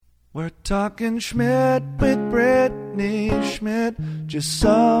We're talking Schmitt with Brittany Schmitt. Just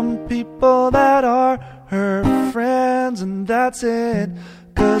some people that are her friends, and that's it.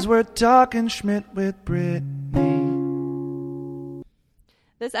 'Cause we're talking Schmitt with Brittany.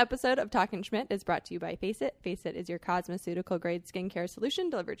 This episode of Talkin Schmitt is brought to you by Face It. Face It is your cosmeceutical-grade skincare solution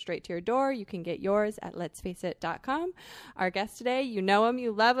delivered straight to your door. You can get yours at letsfaceit.com. Our guest today, you know him,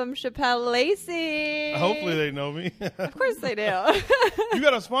 you love him, Shapel, Lacey. Hopefully they know me. Of course they do. You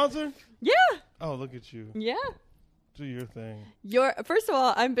got a sponsor? Yeah. Oh, look at you. Yeah. Do your thing. First of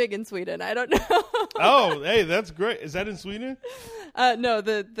all, I'm big in Sweden. I don't know. Oh, hey, that's great. Is that in Sweden? No,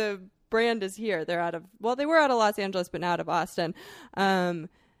 the brand is here. They were out of Los Angeles, but now out of Austin.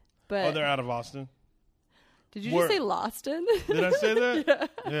 But they're out of Austin. Did you just say Loston? Did I say that?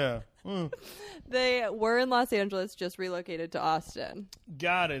 Yeah. They were in Los Angeles, just relocated to Austin.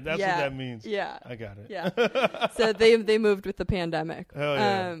 Got it. That's what that means. Yeah. I got it. Yeah. So they moved with the pandemic. Hell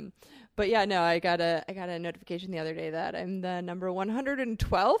yeah. But yeah, no, I got a notification the other day that I'm the number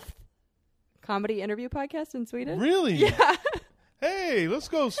 112th comedy interview podcast in Sweden. Really? Yeah. Hey, let's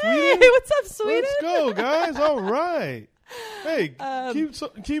go, Sweden. Hey, what's up, Sweden? Let's go, guys. All right. Hey, keep,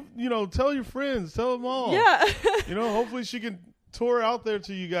 tell your friends, tell them all. Yeah. Hopefully she can tour out there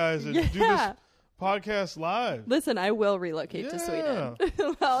to you guys and do this podcast live. Listen, I will relocate to Sweden.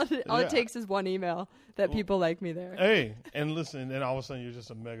 All it takes is one email that people like me there. Hey, and listen, and all of a sudden you're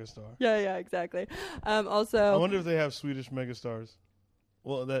just a megastar. Yeah, exactly. Also, I wonder if they have Swedish megastars.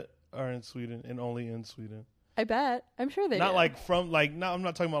 Well, that are in Sweden and only in Sweden. I bet. I'm sure they not do. like from like. No, I'm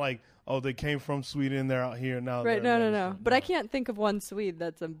not talking about like. Oh, they came from Sweden. They're out here now. Right? No. But I can't think of one Swede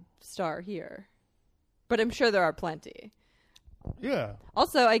that's a star here. But I'm sure there are plenty. Yeah.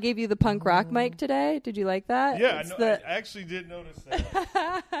 Also, I gave you the punk rock mic today. Did you like that? Yeah, I actually did notice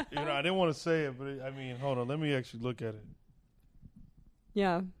that. I didn't want to say it, but hold on. Let me actually look at it.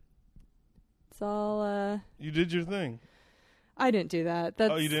 Yeah. It's all. You did your thing. I didn't do that.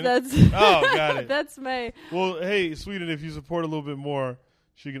 You didn't? Got it. That's my... Well, hey, Sweden, if you support a little bit more,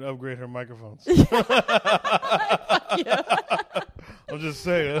 she can upgrade her microphones. Fuck you. I'm just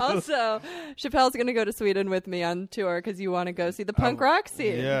saying. Also, Chappelle's going to go to Sweden with me on tour because you want to go see the punk rock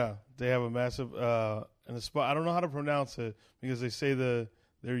scene. Yeah. They have a massive... in the spot. I don't know how to pronounce it because they say their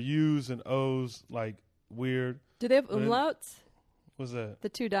U's and O's like weird. Do they have umlauts? What's that? The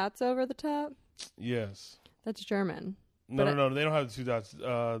two dots over the top? Yes. That's German. No. They don't have the two dots.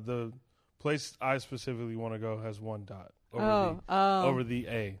 The place I specifically want to go has one dot over the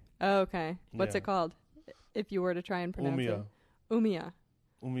A. Oh, okay. What's it called? If you were to try and pronounce it. Umeå.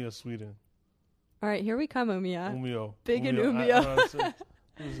 Umeå, Sweden. All right, here we come, Umeå. Umeå. Big in Umeå. What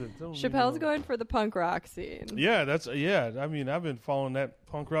is it? Chappelle's going for the punk rock scene. Yeah, I've been following that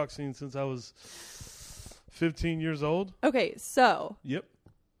punk rock scene since I was 15 years old. Okay, so. Yep.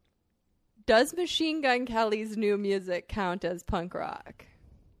 Does Machine Gun Kelly's new music count as punk rock?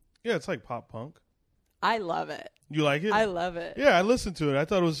 Yeah, it's like pop punk. I love it. You like it? I love it. Yeah, I listened to it. I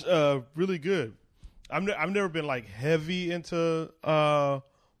thought it was really good. I've never been like heavy into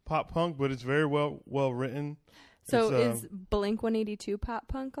pop punk, but it's very well written. So is Blink 182 pop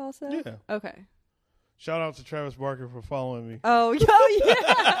punk also? Yeah. Okay. Shout out to Travis Barker for following me. Oh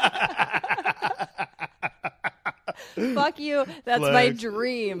yeah. Fuck you. That's Flex. my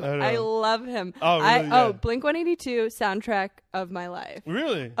dream. I love him. Oh, really? Yeah. Blink 182 soundtrack of my life.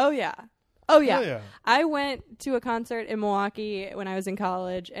 Really? Oh yeah. Yeah. I went to a concert in Milwaukee when I was in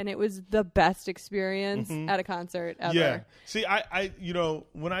college, and it was the best experience at a concert ever. Yeah. See, I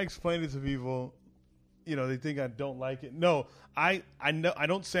when I explain it to people, they think I don't like it. No, I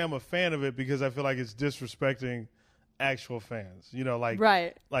don't say I'm a fan of it because I feel like it's disrespecting actual fans.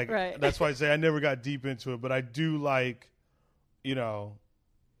 Right. That's why I say I never got deep into it, but I do like,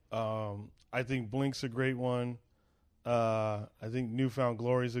 I think Blink's a great one. I think Newfound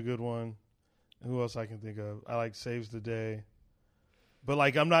Glory's a good one. Who else I can think of? I like Saves the Day. But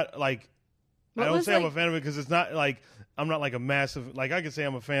I'm not like I don't say I'm a fan of it because it's not like I'm not like a massive I can say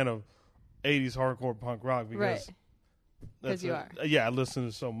I'm a fan of 80s hardcore punk rock because you are. Yeah, I listen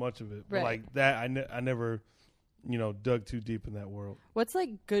to so much of it. But Right. that I never dug too deep in that world. What's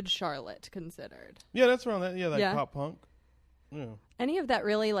Good Charlotte considered? Yeah, that's around that. Pop punk. Yeah. Any of that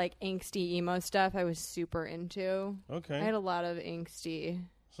really angsty emo stuff I was super into. Okay. I had a lot of angsty.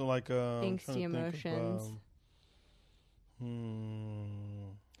 So angsty emotions.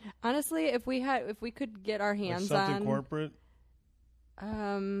 Honestly, if we could get our hands something on corporate.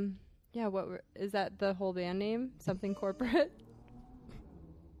 Yeah. Is that the whole band name? Something Corporate.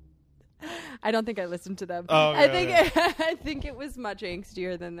 I don't think I listened to them. Oh, yeah, I think it was much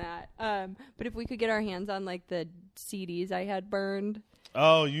angstier than that. But if we could get our hands on the CDs I had burned.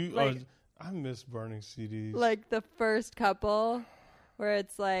 Oh, I miss burning CDs. Like the first couple where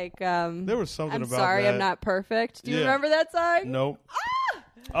it's like, there was something I'm about sorry, that. I'm not perfect. Do you remember that song? Nope. Ah!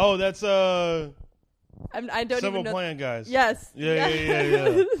 Oh, that's I don't Simple even know. Plan guys. Yes.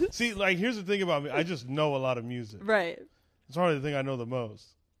 Yeah. See, like, here's the thing about me. I just know a lot of music. Right. It's probably the thing I know the most.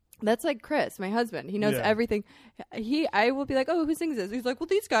 That's like Chris, my husband. He knows everything. I will be like, oh, who sings this? He's like, well,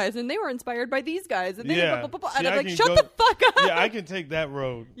 these guys, and they were inspired by these guys, and they blah, blah, blah, blah. And I'm like, shut the fuck up. Yeah, I can take that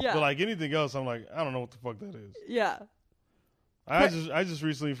road. Yeah. But like anything else, I'm like, I don't know what the fuck that is. Yeah. I just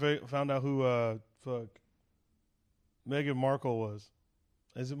recently found out who Meghan Markle was.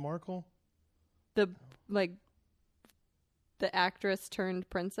 Is it Markle? The actress turned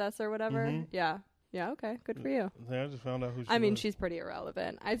princess or whatever. Mm-hmm. Yeah. Yeah, okay. Good for you. Yeah, I just found out who she was. I mean, she's pretty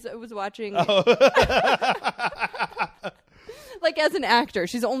irrelevant. I was watching... Oh. like, as an actor,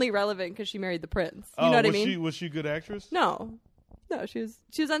 she's only relevant because she married the prince. You know what I mean? Was she a good actress? No, she was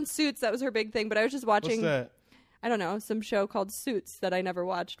on Suits. That was her big thing. But I was just watching... What's that? I don't know, some show called Suits that I never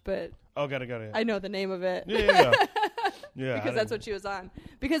watched, but... Oh, got it. I know the name of it. Yeah. Because that's what she was on.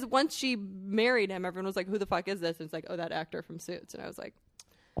 Because once she married him, everyone was like, who the fuck is this? And it's like, oh, that actor from Suits. And I was like...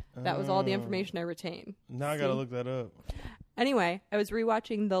 That was all the information I retained. Now I gotta look that up. Anyway, I was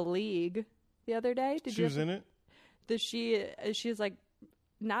rewatching The League the other day. She was in it? She's like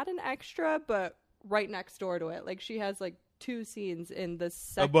not an extra, but right next door to it. Like she has like 2 scenes in the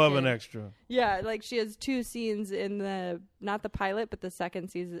second. Above an extra. Yeah, like she has 2 scenes in not the pilot, but the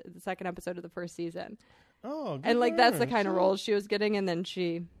second episode of the first season. Oh, good. And like that's the kind of roles she was getting, and then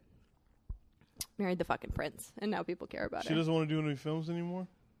she married the fucking prince, and now people care about her. She doesn't want to do any films anymore?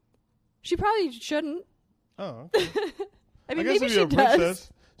 She probably shouldn't. Oh, okay. I mean, I guess maybe if she you're a does. princess.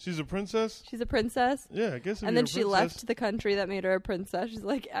 She's a princess? She's a princess. Yeah, I guess if And you're then a she princess. left the country that made her a princess. She's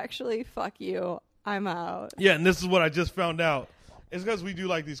like, actually, fuck you. I'm out. Yeah, and this is what I just found out. It's because we do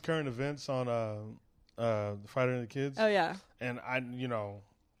like these current events on Friday and the Kids. Oh, yeah. And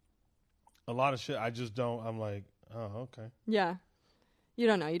a lot of shit I just don't. I'm like, oh, okay. Yeah. You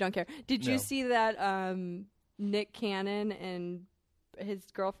don't know. You don't care. Did you No. see that Nick Cannon and his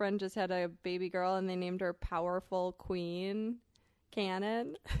girlfriend just had a baby girl and they named her Powerful Queen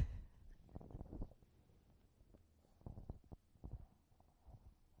Cannon?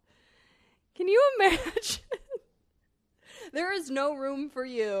 Can you imagine? There is no room for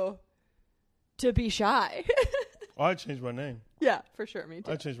you to be shy. Oh, I changed my name. Yeah, for sure. Me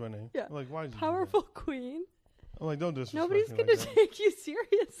too. I changed my name. Yeah. I'm like, why did you Powerful Queen. I'm like, don't disrespect Nobody's me going like to that. take you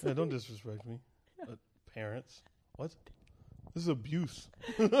seriously. Yeah, don't disrespect me. Parents. What? This is abuse.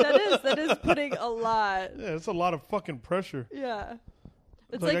 That is putting a lot. Yeah, it's a lot of fucking pressure. Yeah.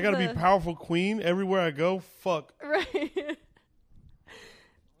 It's Like I gotta be powerful queen everywhere I go. Fuck. Right.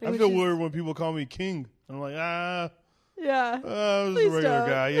 I feel weird when people call me king. I'm like, Yeah. I was Please a regular don't.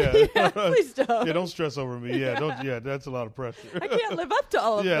 guy. Yeah. Please don't. Yeah, don't stress over me. Yeah, don't. Yeah, that's a lot of pressure. I can't live up to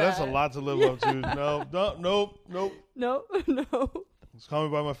all of that. Yeah, that's a lot to live up to. Nope. No. Just call me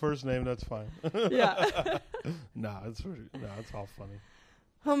by my first name. That's fine. Yeah. It's all funny.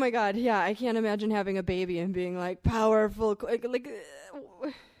 Oh my God. Yeah, I can't imagine having a baby and being like powerful,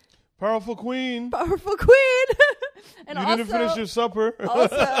 Powerful queen. powerful queen. And You didn't finish your supper.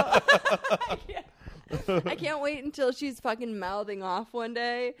 Also, I can't wait until she's fucking mouthing off one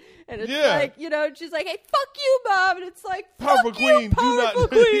day, and it's like, she's like, "Hey, fuck you, Mom," and it's like, Powerful "Fuck queen, you, powerful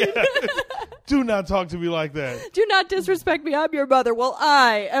queen." Do not talk to me like that. Do not disrespect me. I'm your mother. Well,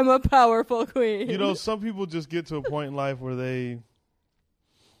 I am a powerful queen. You know, some people just get to a point in life where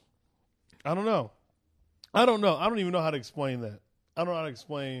I don't know. I don't even know how to explain that. I don't know how to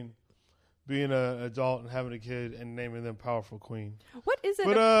explain being an adult and having a kid and naming them Powerful Queen. What is it?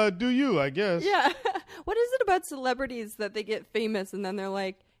 But do you, I guess. Yeah. What is it about celebrities that they get famous and then they're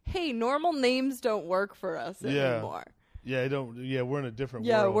like, hey, normal names don't work for us anymore? Yeah, we're in a different world.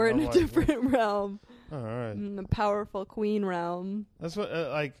 Yeah, we're in a different realm. All right. In the Powerful Queen realm. That's what,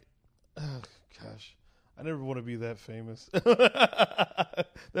 gosh. I never want to be that famous.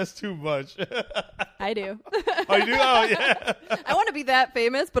 That's too much. I do. Oh, you do? Oh, yeah. I want to be that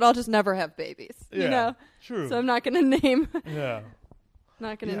famous, but I'll just never have babies. Yeah, you know? True. So I'm not going to name. Yeah.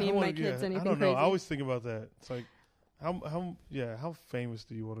 Not going to name my kids anything I don't know. crazy. I always think about that. It's like, how famous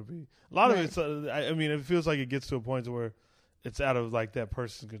do you want to be? A lot of it's, I mean, it feels like it gets to a point where it's out of like that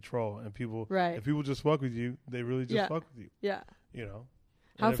person's control, and people, if people just fuck with you, they really just fuck with you. Yeah. You know.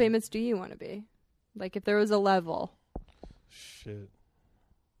 How famous do you want to be? Like if there was a level. Shit.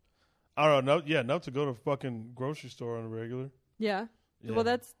 I don't know. Yeah, enough to go to fucking grocery store on a regular. Yeah. Well,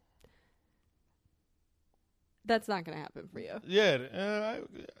 that's not going to happen for you. Yeah.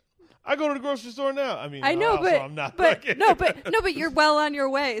 I go to the grocery store now. I mean, I know, I'm not. But you're well on your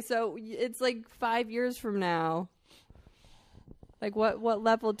way. So it's like 5 years from now. Like, what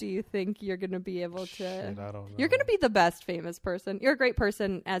level do you think you're going to be able to... Shit, I don't know. You're going to be the best famous person. You're a great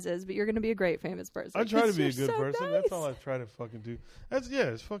person as is, but you're going to be a great famous person. I try to be a good so person. Nice. That's all I try to fucking do.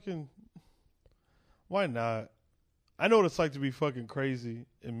 It's fucking... Why not? I know what it's like to be fucking crazy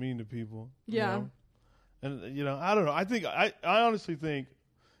and mean to people. Yeah. You know? And, you know, I don't know. I honestly think,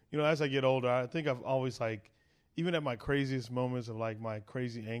 you know, as I get older, I think I've always, like, even at my craziest moments of, like, my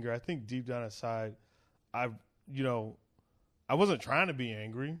crazy anger, I think deep down inside, I wasn't trying to be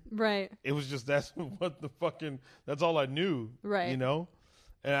angry. Right. It was just that's all I knew. Right. You know?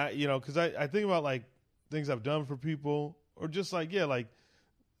 And because I think about like things I've done for people or just like, like,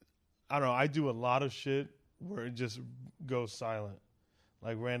 I don't know, I do a lot of shit where it just goes silent.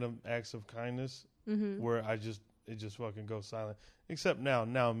 Like random acts of kindness where it just fucking goes silent. Except now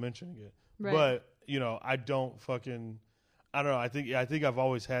I'm mentioning it. Right. But, you know, I don't know. I think I've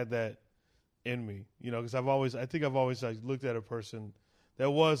always had that in me, you know, because I think I've always like looked at a person that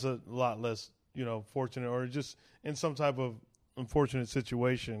was a lot less, you know, fortunate or just in some type of unfortunate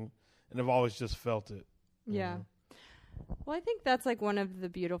situation, and I've always just felt it. Yeah. know? Well, I think that's like one of the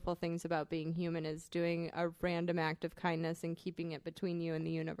beautiful things about being human is doing a random act of kindness and keeping it between you and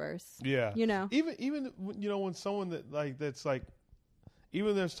the universe. Yeah. You know? Even you know, when someone that's like,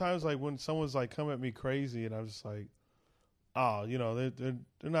 even there's times like when someone's like come at me crazy and I'm just like, oh, you know, they're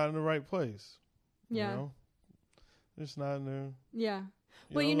not in the right place. Yeah. You know? They're just not in there. Yeah.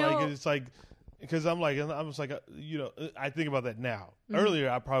 Well, you know, like, it's like, because I'm just like, you know, I think about that now. Mm-hmm. Earlier,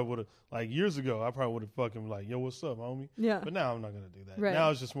 I probably would have, like years ago, I probably would have fucking like, yo, what's up, homie? Yeah. But now I'm not going to do that. Right. Now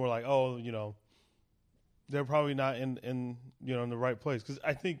it's just more like, oh, you know, they're probably not in you know, in the right place. Because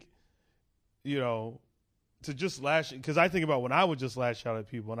I think, you know, to just because I think about when I would just lash out at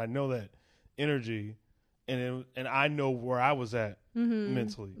people, and I know that energy, and I know where I was at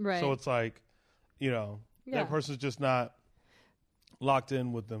mentally. Right. So it's like, you know, that person's just not locked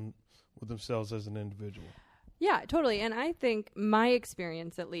in with themselves as an individual. Yeah, totally. And I think my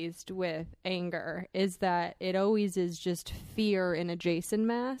experience, at least with anger, is that it always is just fear in a Jason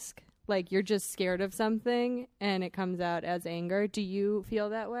mask. Like you're just scared of something and it comes out as anger. Do you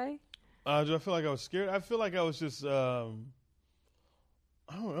feel that way? Do I feel like I was scared? I feel like I was just, I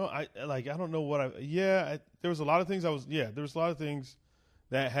don't know. I don't know what there was a lot of things there was a lot of things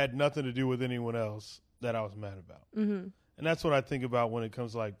that had nothing to do with anyone else that I was mad about. Mm-hmm. And that's what I think about when it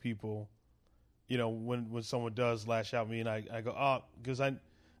comes to like people, you know, when someone does lash out at me and I go, oh, because I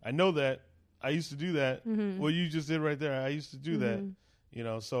know that I used to do that. Mm-hmm. What you just did right there. I used to do that, you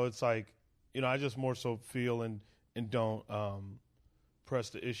know, so it's like, you know, I just more so feel and don't, press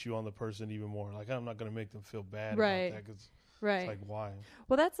the issue on the person even more. Like I'm not going to make them feel bad about that because it's like, why?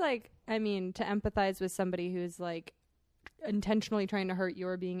 Well, that's like, I mean, to empathize with somebody who's like intentionally trying to hurt you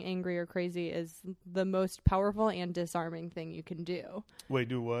or being angry or crazy is the most powerful and disarming thing you can do. Wait,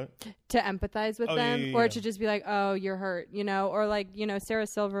 do what? To empathize with them or to just be like, oh, you're hurt, you know, or like, you know, Sarah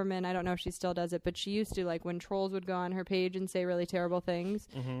Silverman, I don't know if she still does it, but she used to, like, when trolls would go on her page and say really terrible things,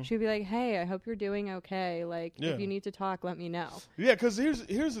 she'd be like, hey, I hope you're doing okay. Like, if you need to talk, let me know. Yeah, because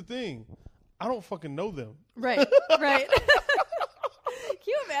here's the thing. I don't fucking know them. Right, right. Can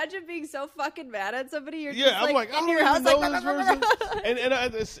you imagine being so fucking mad at somebody? You're just I'm like, in I your don't house, even know like, this person.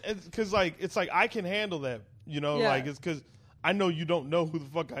 and it's because like it's like I can handle that, you know, like it's because I know you don't know who the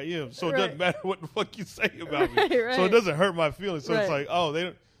fuck I am, so it doesn't matter what the fuck you say about me. Right. So it doesn't hurt my feelings. So it's like, oh,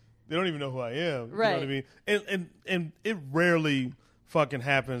 they don't even know who I am. Right. You know what I mean? And it rarely fucking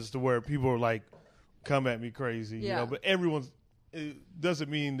happens to where people are like come at me crazy, you know. But it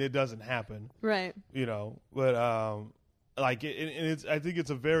doesn't mean it doesn't happen, right? You know, but like it's I think it's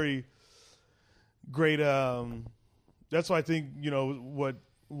a very great that's why I think, you know,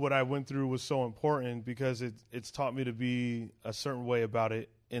 what I went through was so important because it's taught me to be a certain way about it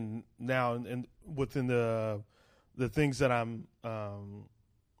and within the things that I'm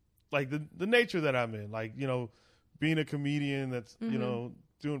like the nature that I'm in, like, you know, being a comedian that's you know,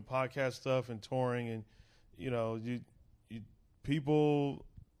 doing podcast stuff and touring, and you know, you people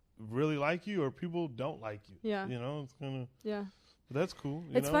really like you or people don't like you. Yeah. You know, it's kind of but that's cool.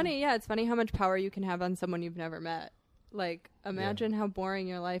 It's funny, it's funny how much power you can have on someone you've never met. Like, imagine how boring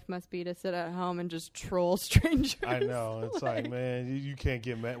your life must be to sit at home and just troll strangers. I know. It's like, man, you can't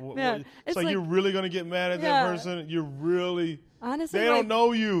get mad. It's like you're really going to get mad at that person? You're really... Honestly, they don't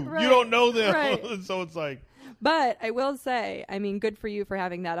know you. Right, you don't know them. Right. So it's like... But I will say, I mean, good for you for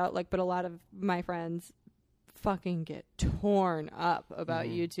having that outlook, but a lot of my friends fucking get torn up about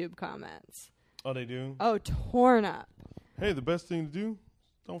YouTube comments. Oh, they do? Oh, torn up. Hey, the best thing to do,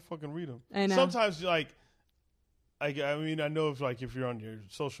 don't fucking read them. I know. Sometimes, like, I mean, I know if you're on your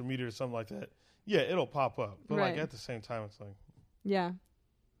social media or something like that, yeah, it'll pop up. But Right. like at the same time, it's like, Yeah.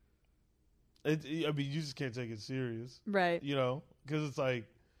 I mean, you just can't take it serious, Right. you know, because it's like,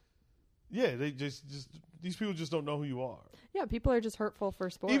 yeah, they just these people just don't know who you are. Yeah, people are just hurtful for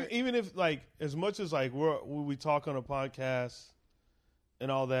sport. Even if like as much as like we talk on a podcast and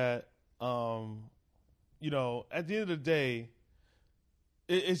all that, you know, at the end of the day,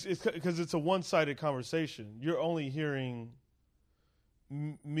 it's because it's a one-sided conversation. You're only hearing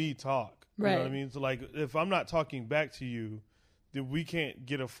me talk. You know what I mean? So like, if I'm not talking back to you, then we can't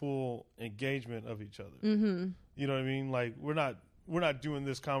get a full engagement of each other. Mm-hmm. You know what I mean? Like we're not doing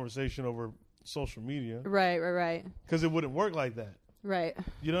this conversation over social media. Right. Because it wouldn't work like that. Right.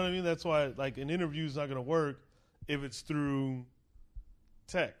 You know what I mean? That's why like an interview is not going to work if it's through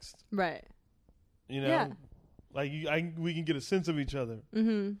text. Right. You know? Yeah. Like we can get a sense of each other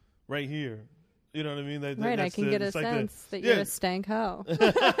right here. You know what I mean? Right. I can get a sense that you're a stank hoe.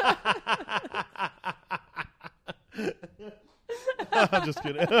 I'm just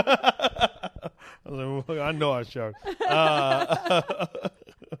kidding. I know I showered.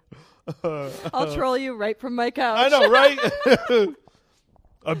 I'll troll you right from my couch. I know, right?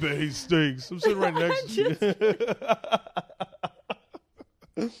 I bet he stinks. I'm sitting right next to you.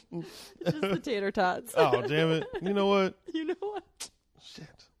 Just the tater tots. Oh, damn it. You know what? You know what? Shit.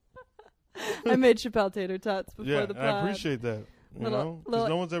 I made Shapel tater tots before the pod. I appreciate that. You know? Because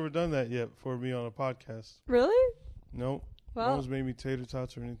no one's ever done that yet for me on a podcast. Really? Nope. Well. No one's made me tater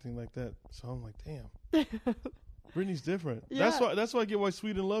tots or anything like that. So I'm like, damn. Brittany's different. Yeah. That's why I get why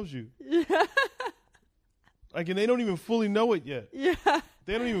Sweden loves you. Yeah. Like, and they don't even fully know it yet. Yeah.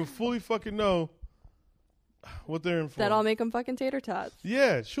 They don't even fully fucking know what they're in for. That'll make them fucking tater tots.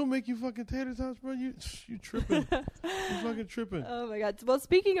 Yeah, she'll make you fucking tater tots, bro. You tripping. You fucking tripping. Oh, my God. Well,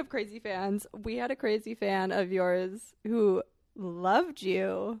 speaking of crazy fans, we had a crazy fan of yours who loved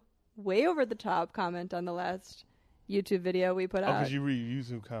you. Way over the top comment on the last YouTube video we put out. Because you read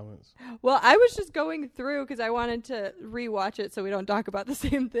YouTube comments. Well, I was just going through because I wanted to rewatch it so we don't talk about the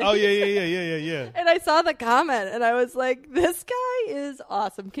same thing. Oh, yeah. And I saw the comment, and I was like, this guy is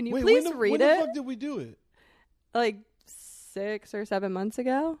awesome. Can you please read when it? When the fuck did we do it? Like 6 or 7 months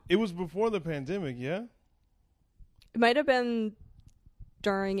ago? It was before the pandemic, yeah? It might have been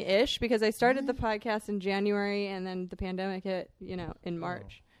during-ish because I started the podcast in January, and then the pandemic hit, in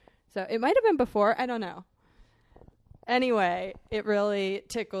March. So it might have been before. I don't know. Anyway, it really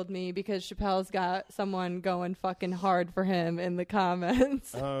tickled me because Chappelle's got someone going fucking hard for him in the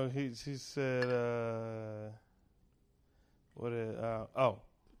comments. Oh, he said, it's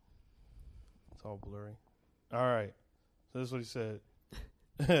all blurry. All right. So this is what he said.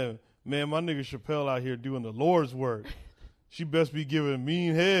 Man, my nigga Chappelle out here doing the Lord's work. She best be giving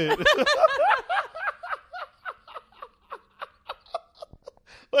mean head.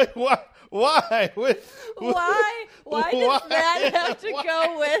 Like, why? Why does that have to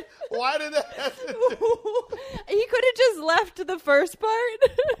go with? Why did that have to do? He could have just left the first part.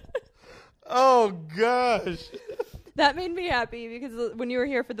 Oh, gosh. That made me happy because when you were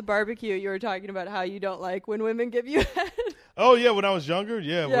here for the barbecue, you were talking about how you don't like when women give you head. Oh, yeah, when I was younger?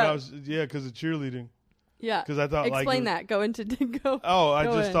 Yeah, because of cheerleading. Yeah. Because I thought Explain that. Go into go. Oh, I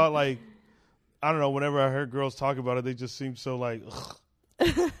go just in. thought like, I don't know, whenever I heard girls talk about it, they just seemed so like, ugh.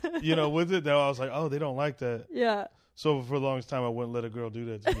 With it, though, I was like, oh, they don't like that. Yeah. So for the longest time, I wouldn't let a girl do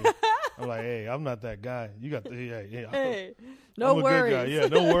that to me. I'm like, hey, I'm not that guy. You got the, Hey, no I'm worries. A good guy. Yeah,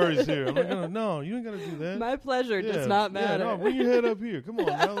 no worries here. I'm like, no, you ain't got to do that. My pleasure does not matter. Yeah, no, bring your head up here. Come on,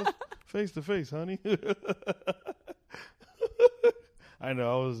 now, let's face to face, honey. I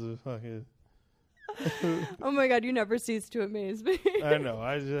know, I was a fucking... Oh my God, you never cease to amaze me. I know.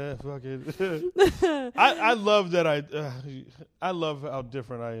 I just fucking. I love that. I love how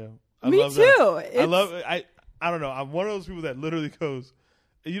different I am. Me too. I love. I don't know. I'm one of those people that literally goes.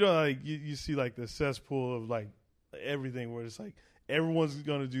 Like you see like the cesspool of like everything where it's like everyone's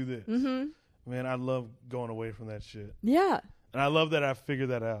gonna do this. Mm-hmm. Man, I love going away from that shit. Yeah. And I love that I figured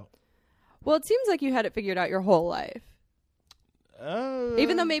that out. Well, it seems like you had it figured out your whole life.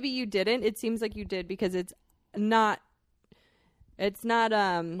 Even though maybe you didn't, it seems like you did because it's not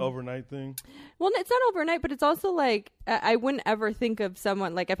overnight thing. Well, it's not overnight, but it's also like I wouldn't ever think of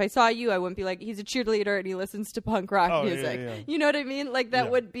someone like if I saw you, I wouldn't be like he's a cheerleader and he listens to punk rock music. Yeah. You know what I mean? Like that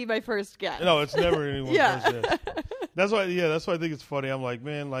would be my first guess. No, it's never anyone's Yeah. first guess. That's why I think it's funny. I'm like,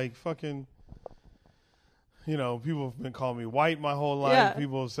 man, like fucking. People have been calling me white my whole life. Yeah.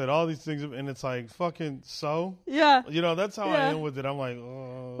 People have said all these things, and it's like, fucking so? Yeah. That's how I am with it. I'm like,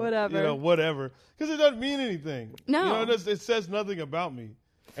 oh. Whatever. Whatever. Because it doesn't mean anything. No. It says nothing about me.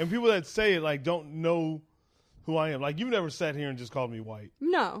 And people that say it like don't know who I am. Like you've never sat here and just called me white.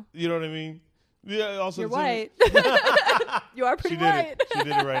 No. You know what I mean? Yeah. Also, you're white. You are pretty white. She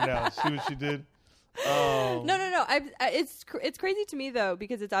did it right now. See what she did? No. It's crazy to me though,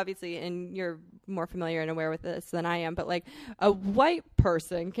 because it's obviously, and you're more familiar and aware with this than I am, but like a white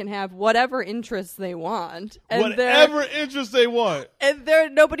person can have whatever interests they want, and whatever interests they want, and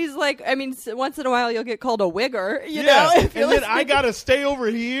nobody's like, I mean, once in a while you'll get called a wigger, you know, and then I gotta stay over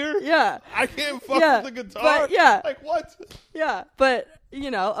here. Yeah, I can't fuck with the guitar. But, like what? Yeah, but. You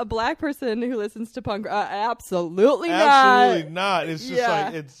know, a black person who listens to punk, absolutely not. Absolutely not. It's just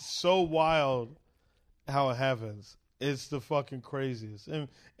like, it's so wild how it happens. It's the fucking craziest.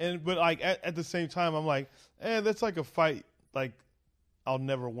 But like at the same time, I'm like, that's like a fight. Like I'll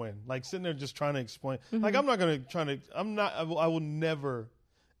never win. Like sitting there just trying to explain. Mm-hmm. Like I will never,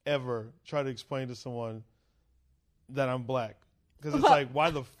 ever try to explain to someone that I'm black. Because it's like, why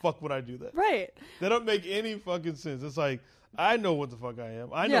the fuck would I do that? Right. That don't make any fucking sense. It's like, I know what the fuck I am.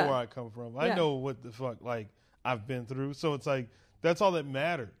 I know where I come from. I know what the fuck like I've been through. So it's like that's all that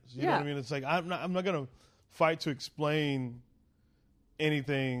matters. You know what I mean? It's like I'm not gonna fight to explain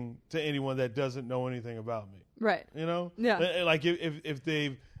anything to anyone that doesn't know anything about me. Right. You know? Yeah. Like if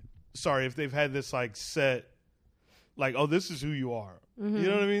they've had this like set like, oh, this is who you are. Mm-hmm. You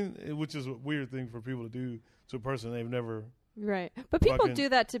know what I mean? Which is a weird thing for people to do to a person they've never. Right. But people do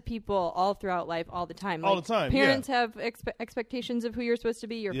that to people all throughout life all the time. All the time, parents have expectations of who you're supposed to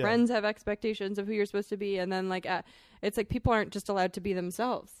be. Your friends have expectations of who you're supposed to be. And then, like, it's like people aren't just allowed to be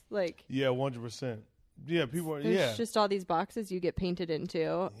themselves. Like, yeah, 100%. Yeah, people are, there's just all these boxes you get painted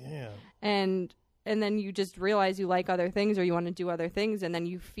into. Yeah. And then you just realize you like other things or you want to do other things. And then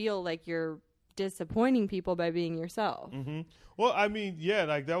you feel like you're disappointing people by being yourself. Mm-hmm. Well, I mean,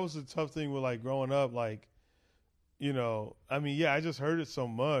 like, that was a tough thing with, like, growing up, like, you know, I mean, I just heard it so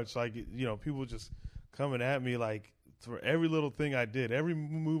much. Like, you know, people just coming at me, like, for every little thing I did, every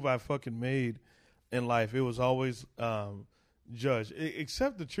move I fucking made in life, it was always judged.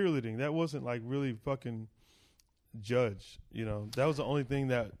 Except the cheerleading. That wasn't, like, really fucking judged, you know. That was the only thing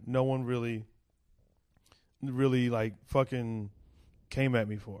that no one really, like, fucking came at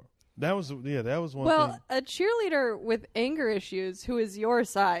me for. That was one thing. Well, a cheerleader with anger issues who is your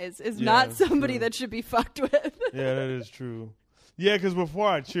size is not somebody that should be fucked with. Yeah, that is true. Yeah, because before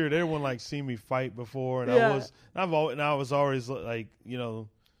I cheered, everyone like seen me fight before, and I was always like, you know,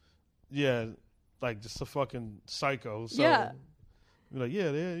 like just a fucking psycho. So, yeah, like yeah.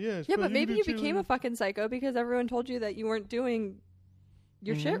 Yeah, but maybe you became a fucking psycho because everyone told you that you weren't doing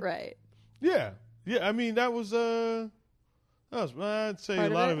your shit right. Yeah. I mean, that was I'd say a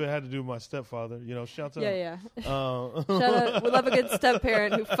lot of it had to do with my stepfather. You know, shout out. Yeah. Shout out. We love a good step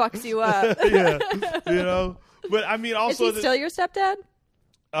parent who fucks you up. Yeah, you know. But I mean, also, is he still your stepdad?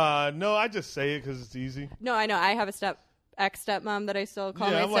 No, I just say it because it's easy. No, I know. I have a ex-stepmom that I still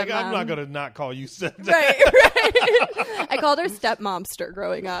call my stepmom. I'm not gonna not call you stepdad. Right. I called her stepmomster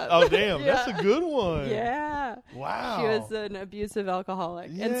growing up. Oh damn, that's a good one. Yeah. Wow. She was an abusive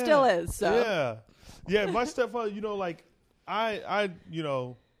alcoholic and still is. So. Yeah. My stepfather, you know, like. I you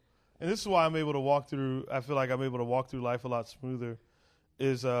know, and this is why I'm able to walk through. I feel like I'm able to walk through life a lot smoother.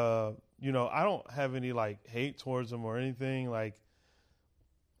 Is you know, I don't have any like hate towards him or anything. Like,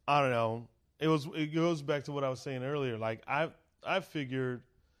 I don't know. It goes back to what I was saying earlier. Like I figured,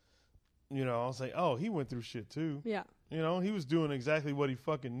 you know, I was like, oh, he went through shit too. Yeah. You know, he was doing exactly what he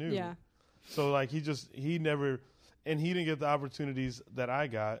fucking knew. Yeah. So like he didn't get the opportunities that I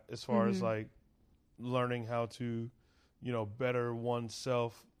got as far as like learning how to, you know, better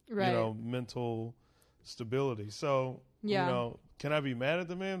oneself, right. You know, mental stability. So, you know, can I be mad at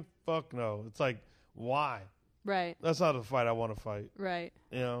the man? Fuck no. It's like, why? Right. That's not a fight I want to fight. Right.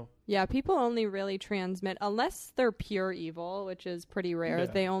 You know? Yeah, people only really transmit, unless they're pure evil, which is pretty rare,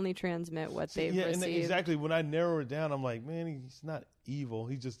 they only transmit what they've received. And exactly. When I narrow it down, I'm like, man, he's not evil.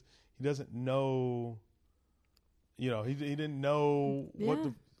 He doesn't know, you know, he didn't know what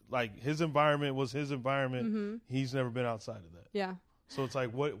the, like, his environment was his environment. Mm-hmm. He's never been outside of that. Yeah. So it's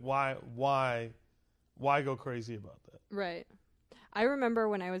like, why go crazy about that? Right. I remember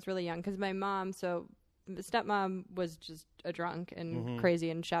when I was really young, because my mom, the stepmom was just a drunk and crazy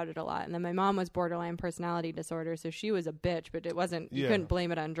and shouted a lot. And then my mom was borderline personality disorder. So she was a bitch, but it wasn't, you couldn't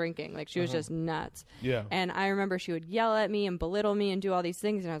blame it on drinking. Like, she was just nuts. Yeah. And I remember she would yell at me and belittle me and do all these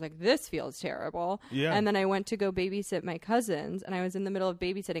things. And I was like, this feels terrible. Yeah. And then I went to go babysit my cousins, and I was in the middle of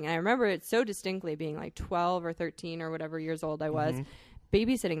babysitting. And I remember it so distinctly, being like 12 or 13 or whatever years old I was,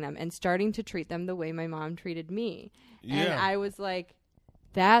 babysitting them and starting to treat them the way my mom treated me. Yeah. And I was like,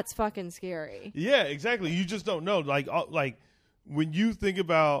 that's fucking scary. Yeah, exactly. You just don't know. Like when you think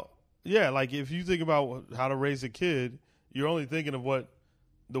about, like if you think about how to raise a kid, you're only thinking of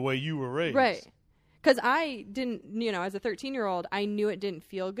the way you were raised. Right. Because I didn't, as a 13-year-old, I knew it didn't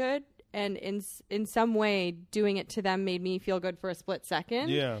feel good. And in some way, doing it to them made me feel good for a split second.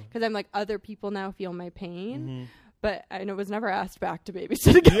 Yeah. Because I'm like, other people now feel my pain. Mm-hmm. But I was never asked back to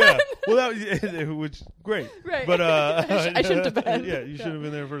babysit again. Yeah. Well, which, great. Right. But I shouldn't have been. Yeah, you should have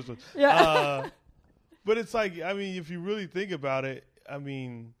been there first one. Yeah. But it's like, I mean, if you really think about it, I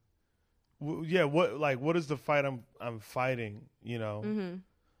mean, what is the fight I'm fighting, Mm-hmm.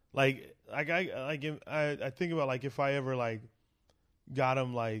 I think about like if I ever like got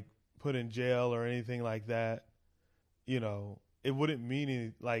him like put in jail or anything like that, it wouldn't mean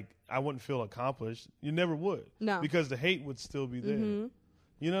any, like I wouldn't feel accomplished. You never would. No. Because the hate would still be there. Mm-hmm.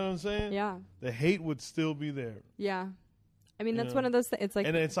 You know what I'm saying? Yeah. The hate would still be there. Yeah. I mean, that's one of those things. It's like,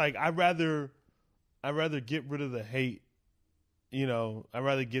 and it's like I'd rather get rid of the hate. I'd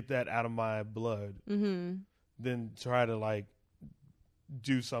rather get that out of my blood mm-hmm. than try to like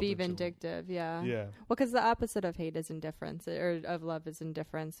do something. Be vindictive, yeah. Yeah. Well, because the opposite of hate is indifference, or of love is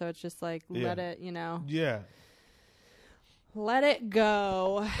indifference. So it's just like let it, Yeah. Let it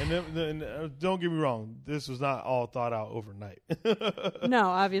go. And then don't get me wrong, this was not all thought out overnight. No,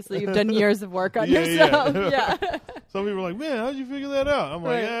 obviously you've done years of work on yourself. Yeah. Some people are like, "Man, how'd you figure that out?" I'm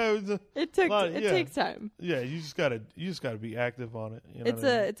like, right. "Yeah, it takes time." Yeah, you just gotta be active on it.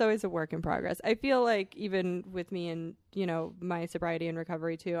 It's always a work in progress. I feel like even with me and my sobriety and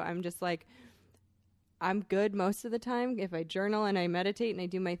recovery too, I'm just like, I'm good most of the time if I journal and I meditate and I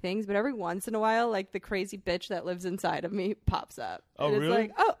do my things, but every once in a while, like the crazy bitch that lives inside of me pops up. Oh, and it's really?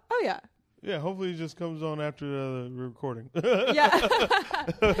 like, oh yeah. Yeah, hopefully it just comes on after the recording. Yeah.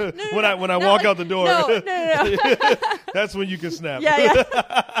 When I walk out the door. No. That's when you can snap. Yeah.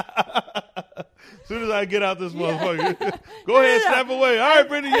 As soon as I get out this motherfucker, go ahead, snap away. All right,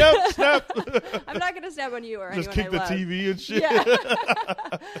 Brittany, yep, snap. I'm not going to snap on you or just anyone kick the TV and shit. Yeah.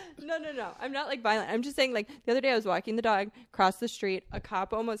 No. I'm not like violent. I'm just saying, like, the other day I was walking the dog, crossed the street, a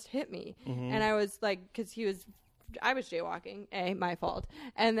cop almost hit me. Mm-hmm. And I was like, because I was jaywalking, my fault.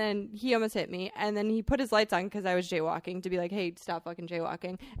 And then he almost hit me. And then he put his lights on because I was jaywalking to be like, hey, stop fucking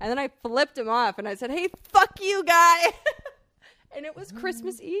jaywalking. And then I flipped him off and I said, hey, fuck you, guy. And it was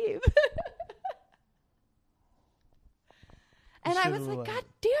Christmas Eve. And I was like, God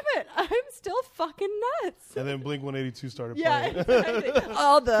damn it, I'm still fucking nuts. And then Blink 182 started playing. Exactly.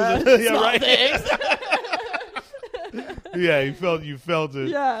 All the small things. Yeah, you felt it.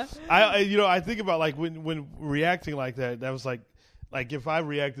 Yeah. I think about like when reacting like that was like if I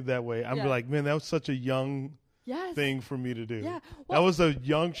reacted that way, I'd be like, man, that was such a young thing for me to do. Yeah. That Well, was a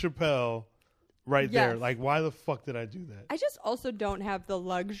young Chappelle right there. Like, why the fuck did I do that? I just also don't have the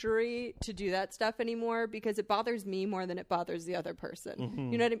luxury to do that stuff anymore because it bothers me more than it bothers the other person.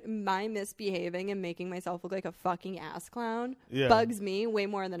 Mm-hmm. You know what I mean? My misbehaving and making myself look like a fucking ass clown bugs me way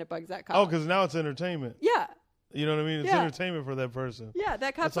more than it bugs that cop. Oh, because now it's entertainment. Yeah. You know what I mean? It's entertainment for that person. Yeah,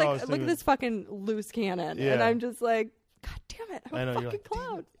 that cop's like, look at this fucking loose cannon. Yeah. And I'm just like, God damn it, I'm a fucking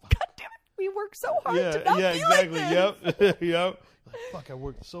clown. God damn it, we work so hard to not be like this. Yep. Yep. Like, fuck, I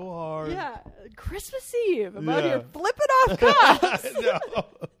worked so hard. Yeah. Christmas Eve. I'm out here flipping off cops.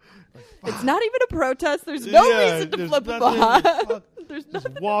 It's not even a protest. There's no reason to flip them off. There's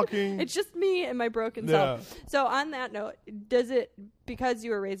nothing. Walking. It's just me and my broken self. So on that note, because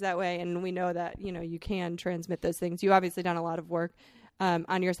you were raised that way and we know that, you can transmit those things. You obviously done a lot of work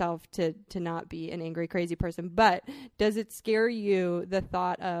on yourself to not be an angry, crazy person. But does it scare you, the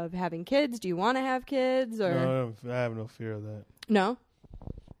thought of having kids? Do you want to have kids? Or No, I have no fear of that. No?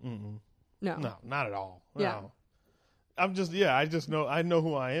 Mm-mm. No, not at all. Yeah. No. I'm just I know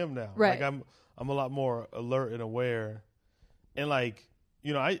who I am now. Right. Like I'm a lot more alert and aware. And like,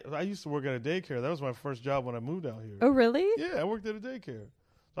 I used to work at a daycare. That was my first job when I moved out here. Oh, really? Yeah, I worked at a daycare.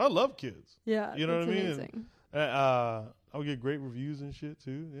 So I love kids. Yeah. You know what I mean? Amazing. And, I would get great reviews and shit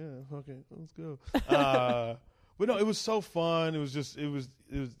too. Yeah, okay, let's go. But no, it was so fun. It was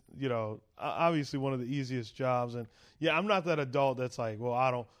obviously one of the easiest jobs. And yeah, I'm not that adult that's like, well,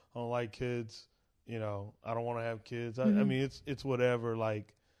 I don't like kids. I don't want to have kids. I mean, it's whatever.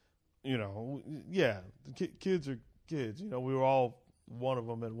 Like, kids are kids. We were all one of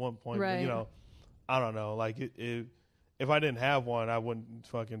them at one point. Right. But, I don't know. Like, if I didn't have one, I wouldn't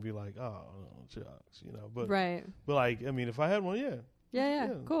fucking be like, oh, shucks, But right. But like, I mean, if I had one, yeah,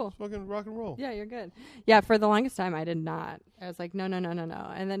 cool. Fucking rock and roll. Yeah, you're good. Yeah, for the longest time, I did not. I was like, no.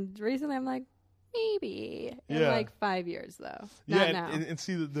 And then recently, I'm like, maybe in like 5 years though. Not now. And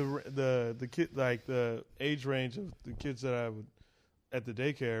see the kid, like the age range of the kids that I would at the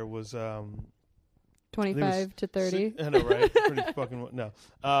daycare was 25 to 30. I know, right? Pretty fucking no.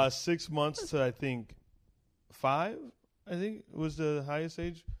 6 months to I think 5. I think was the highest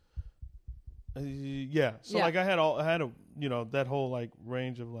age. Yeah. So like I had a that whole like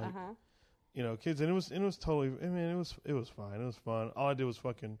range of like kids, and it was totally. I mean, it was fine. It was fun. All I did was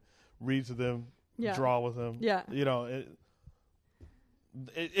fucking read to them, draw with them. Yeah.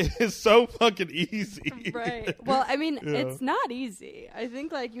 It's so fucking easy. Right. Well, I mean, it's not easy. I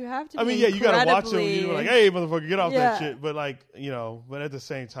think like you have to. I mean, you got to watch them. And you're like, hey, motherfucker, get off that shit. But like, but at the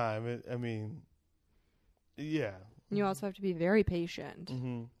same time, You also have to be very patient.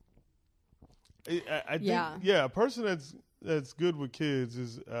 Mm-hmm. I think, a person that's good with kids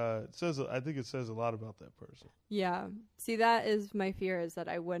is I think it says a lot about that person. Yeah. See, that is my fear, is that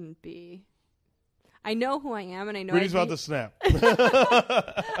I wouldn't be. I know who I am, and I know Brittany's about to snap.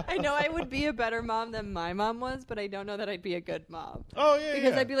 I know I would be a better mom than my mom was, but I don't know that I'd be a good mom. Oh yeah,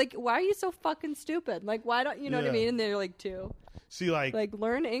 because I'd be like, why are you so fucking stupid? Like, why don't you know what I mean? And they're like, two. See, like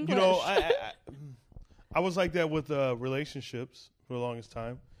learn English. I was like that with relationships for the longest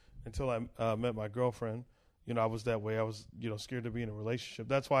time until I met my girlfriend. I was that way. I was scared to be in a relationship.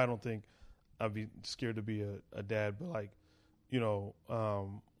 That's why I don't think I'd be scared to be a dad. But like,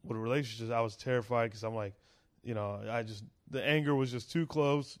 with relationships, I was terrified because I'm like, the anger was just too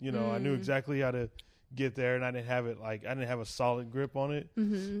close. I knew exactly how to get there, and I didn't have a solid grip on it.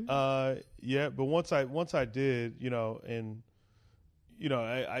 Mm-hmm. But once I did, and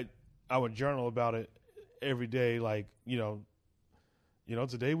I would journal about it every day, like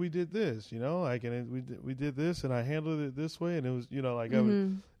today we did this, and we did this, and I handled it this way, and it was like I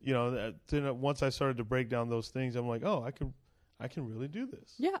would, then once I started to break down those things, I'm like, oh, I can really do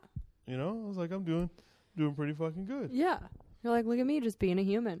this. Yeah. I was like, I'm doing pretty fucking good. Yeah. You're like, look at me, just being a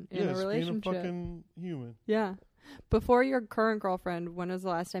human in a relationship. Being a fucking human. Yeah. Before your current girlfriend, when was the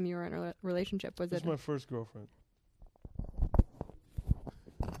last time you were in a relationship? Was it? My first girlfriend.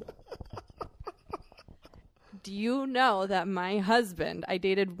 Do you know that my husband, I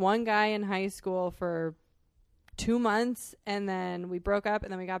dated one guy in high school for 2 months, and then we broke up,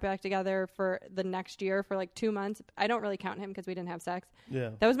 and then we got back together for the next year for like 2 months. I don't really count him because we didn't have sex.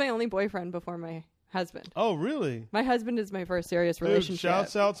 Yeah. That was my only boyfriend before my husband. Oh, really? My husband is my first serious relationship.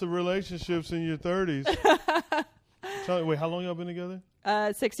 Shouts out to relationships in your 30s. Wait, how long y'all been together?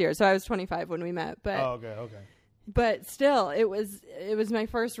 6 years. So I was 25 when we met. But okay. But still, it was my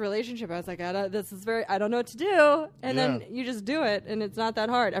first relationship. I was like, I don't know what to do. And then you just do it, and it's not that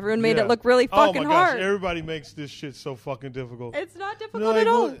hard. Everyone made it look really fucking hard. Everybody makes this shit so fucking difficult. It's not difficult at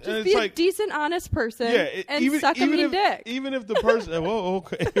all. Just be a decent, honest person and suck a mean dick. Even if the person... Whoa,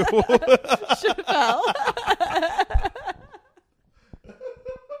 okay. Shapel.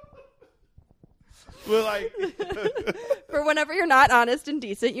 Well, like... For whenever you're not honest and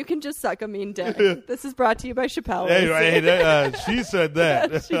decent, you can just suck a mean dick. This is brought to you by Shapel. Hey, she said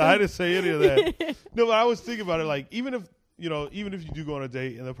that. I didn't say any of that. No, but I was thinking about it. Like, even if you do go on a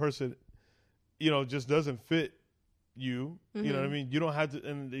date and the person, just doesn't fit you, you know what I mean? You don't have to,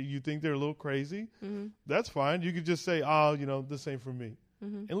 and you think they're a little crazy. Mm-hmm. That's fine. You could just say, oh, this ain't for me,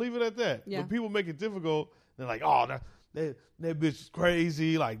 and leave it at that. Yeah. But people make it difficult. They're like, oh, that bitch is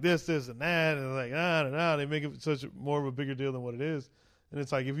crazy, like this, and that, and like, they make it such more of a bigger deal than what it is. And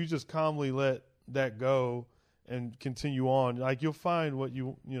it's like, if you just calmly let that go and continue on, like, you'll find what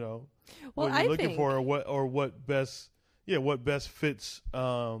what you're looking for, or what best fits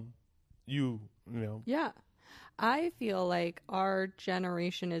you. Yeah. I feel like our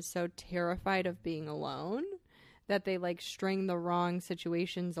generation is so terrified of being alone that they like string the wrong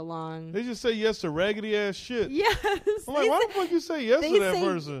situations along. They just say yes to raggedy ass shit. Yes. I'm like, why the fuck you say yes to that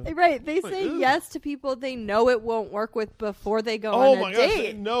person? Right. They say yes to people they know it won't work with before they go on a date. Oh my gosh,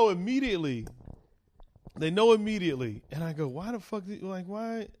 they know immediately. And I go, why the fuck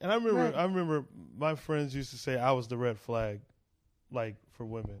why? And I remember my friends used to say I was the red flag, like, for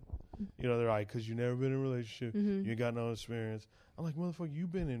women. They're like, because you never been in a relationship, you ain't got no experience. I'm like, motherfucker,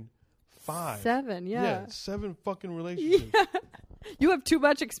 you've been in 7 7 fucking relationships. Yeah. You have too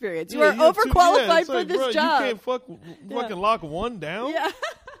much experience. You are overqualified for this job. You can't fucking lock one down. Yeah.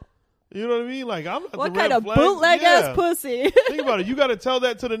 You know what I mean? Like, I'm not what the red kind of flag. bootleg ass pussy? Think about it. You got to tell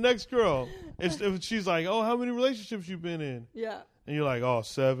that to the next girl. If she's like, oh, how many relationships you been in? Yeah. And you're like, oh,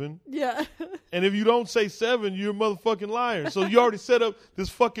 7. Yeah. And if you don't say 7, you're a motherfucking liar. So you already set up this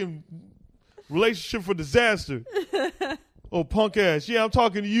fucking relationship for disaster. Oh, punk ass. Yeah, I'm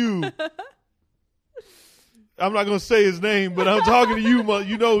talking to you. I'm not going to say his name, but I'm talking to you.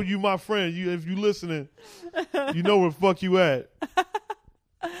 You my friend. If you listening, you know where the fuck you at.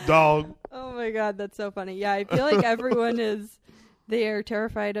 Dog. Oh, my God. That's so funny. Yeah, I feel like everyone is they are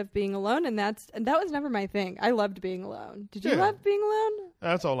terrified of being alone, and that was never my thing. I loved being alone. Did you love being alone?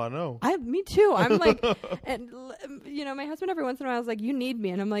 That's all I know. Me too. I'm like, and my husband every once in a while is like, "You need me,"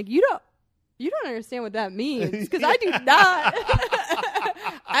 and I'm like, "You don't understand what that means, because I do not."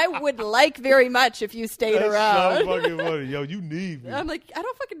 I would like very much if you stayed around. So fucking funny. Yo, you need me. I'm like, I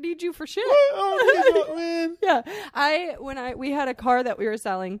don't fucking need you for shit. Oh, man. Yeah. We had a car that we were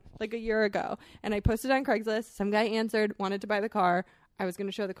selling like a year ago, and I posted on Craigslist. Some guy answered, wanted to buy the car. I was going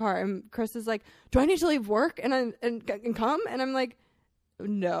to show the car, and Chris is like, "Do I need to leave work and come?" And I'm like,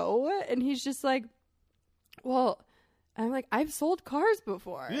 "No." And he's just like, "Well," and I'm like, "I've sold cars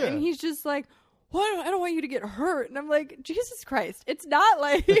before." Yeah. And he's just like, "Well, I don't want you to get hurt." And I'm like, Jesus Christ, it's not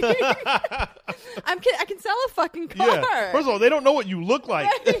like I can sell a fucking car. Yeah. First of all, they don't know what you look like.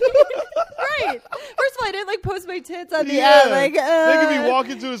 Right. First of all, I didn't like post my tits on the ad. Like, they could be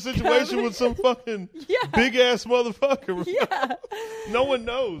walking to a situation with some fucking big ass motherfucker. Yeah. No one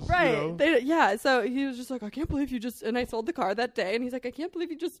knows. Right. You know? So he was just like, "I can't believe you just," and I sold the car that day, and he's like, "I can't believe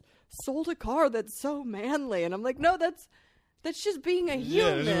you just sold a car that's so manly." And I'm like, "No, that's just being a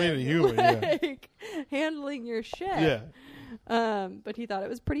human." Yeah, that's being a human. Like, handling your shit. Yeah. But he thought it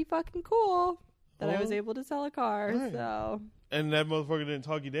was pretty fucking cool that I was able to sell a car. Right. So. And that motherfucker didn't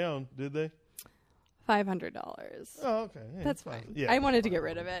talk you down, did they? $500. Oh, okay. Yeah, that's fine. Yeah, I wanted to get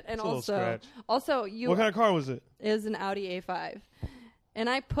rid of it, and it's also you. What kind of car was it? It was an Audi A5, and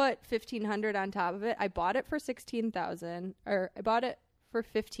I put $1,500 on top of it. I bought it for $16,000, or I bought it for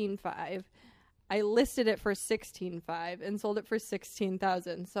 $15,500. I listed it for $16,500 and sold it for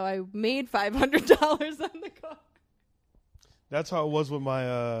 $16,000. So I made $500 on the car. That's how it was with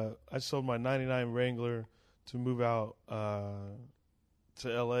my. I sold my '99 Wrangler to move out to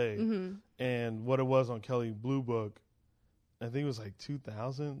LA, and what it was on Kelly Blue Book, I think it was like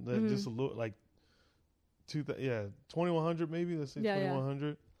 2,000. That just a little like 2,100 maybe. Let's say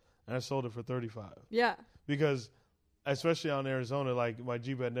 2,100, and I sold it for 35. Yeah, because especially out in Arizona, like my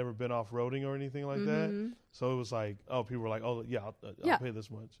Jeep had never been off roading or anything like that, so it was like, oh, people were like, oh yeah, I'll pay this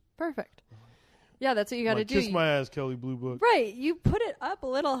much. Perfect. Yeah, that's what you got to do. Kiss my ass, Kelly Blue Book. Right. You put it up a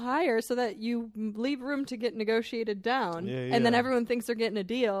little higher so that you leave room to get negotiated down. And then everyone thinks they're getting a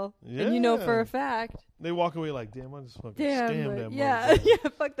deal. Yeah. And you know for a fact. They walk away like, damn, I just fucking scammed that motherfucker. Yeah,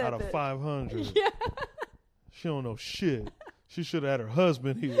 fuck that out of 500. Yeah. She don't know shit. She should have had her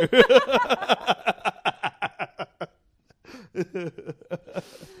husband here.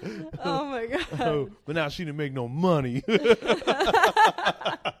 Oh, my God. Oh, but now she didn't make no money.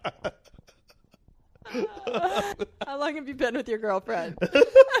 How long have you been with your girlfriend?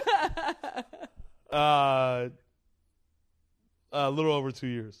 A little over 2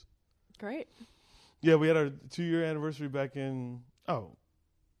 years. Great. Yeah, we had our 2-year anniversary back in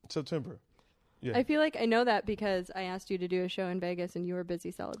September. Yeah. I feel like I know that because I asked you to do a show in Vegas and you were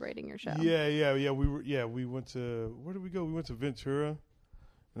busy celebrating your show. Yeah. We went to, where did we go? We went to Ventura.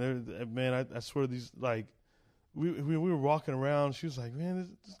 And there, man, I swear these, like, we were walking around. She was like,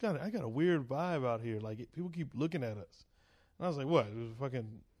 man, I got a weird vibe out here. Like, people keep looking at us. And I was like, what? It was a fucking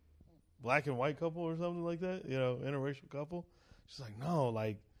black and white couple or something like that? You know, interracial couple? She's like, no,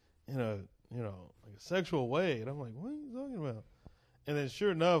 like, in a, like a sexual way. And I'm like, what are you talking about? And then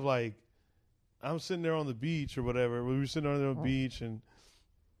sure enough, like, I'm sitting there on the beach or whatever. We were sitting on the beach, and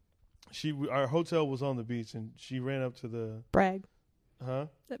our hotel was on the beach, and she ran up to the... Brag. Huh?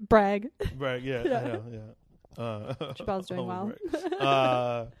 Brag, yeah. I know, yeah. Chappelle's doing well.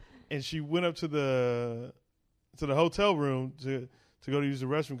 And she went up to the hotel room to go to use the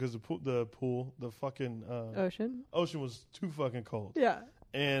restroom because the fucking ocean was too fucking cold. Yeah.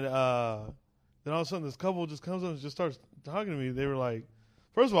 And then all of a sudden this couple just comes up and just starts talking to me. They were like,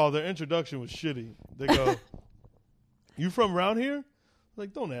 first of all, their introduction was shitty. They go, "You from around here?"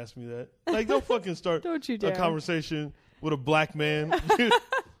 Like, don't ask me that. Like, don't fucking start don't you dare. A conversation with a black man.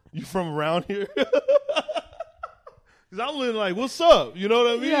 You from around here? Because I'm living like, what's up? You know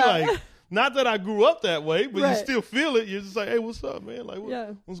what I mean? Yeah. Like, not that I grew up that way, but right. You still feel it. You're just like, hey, what's up, man? Like,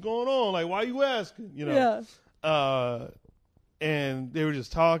 what's going on? Like, why you asking? You know? Yeah. And they were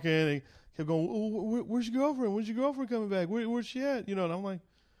just talking and kept going, where's your girlfriend? When's your girlfriend coming back? Where's she at? You know, and I'm like,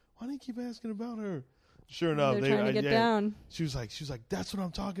 why do you keep asking about her? Sure enough, they're trying to get down. She was like, that's what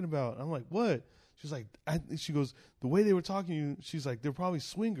I'm talking about. I'm like, what? She was like, she goes, the way they were talking to you, she's like, they're probably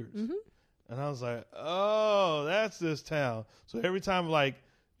swingers. Mm-hmm. And I was like, oh, that's this town. So every time, like,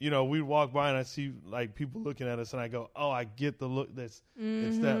 we'd walk by and I see, like, people looking at us and I go, oh, I get the look. It's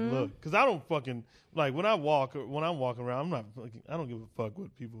that look. Because I don't fucking, like, when I'm walking around, I don't give a fuck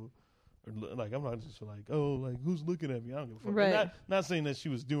what people are, like, I'm not just like, oh, like, who's looking at me? I don't give a fuck. Right. Not saying that she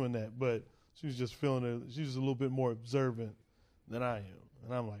was doing that, but she was just feeling it. She was a little bit more observant than I am.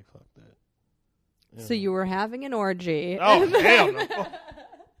 And I'm like, fuck that. So you were having an orgy. Oh, hell no.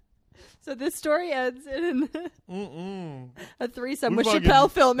 So this story ends in a threesome with fucking- Shapel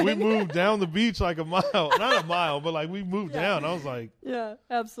filming. We moved down the beach like a mile. Not a mile, but like we moved down. I was like, yeah,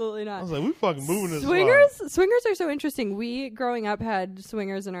 absolutely not. I was like, we fucking moving this Swingers are so interesting. We, growing up, had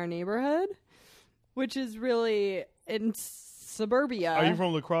swingers in our neighborhood, which is really in suburbia. Are you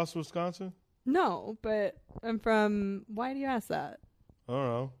from La Crosse, Wisconsin? No, but I'm from... Why do you ask that? I don't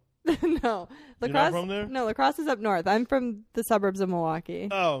know. No. You're not from there? No, La Crosse is up north. I'm from the suburbs of Milwaukee.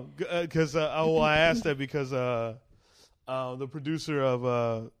 Oh, because I asked that because the producer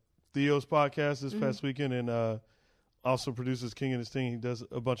of Theo's podcast this past weekend and also produces King and His Thing. He does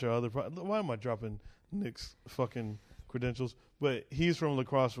a bunch of other... why am I dropping Nick's fucking credentials? But he's from La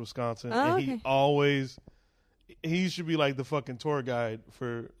Crosse, Wisconsin. Oh, and he always... He should be like the fucking tour guide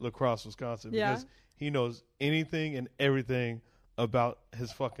for La Crosse, Wisconsin. Yeah. Because he knows anything and everything about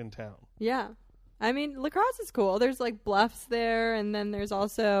his fucking town. Yeah. I mean, La Crosse is cool. There's like bluffs there, and then there's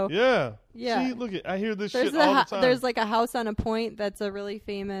also... Yeah. Yeah. See, look, I hear this There's shit all the time. There's like a house on a point that's a really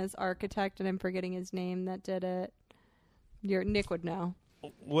famous architect, and I'm forgetting his name that did it. Nick would know.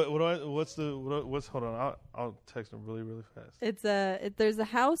 What's hold on, I'll text him really, really fast. There's a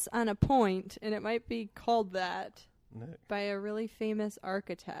house on a point, and it might be called that Nick. by a really famous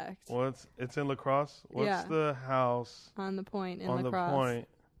architect. Well, it's in La Crosse. What's the house on the point in on La the Crosse? point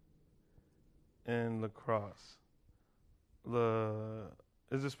in La Crosse?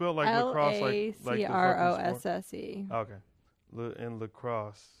 Is it spelled like La Crosse? Like LACROSSE. Okay. In La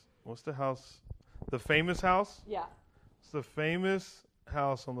Crosse. What's the house? The famous house? Yeah. It's the famous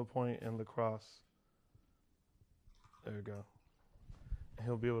house on the point in La Crosse. There you go.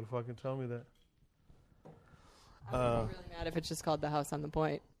 He'll be able to fucking tell me that. I'm really mad if it's just called the house on the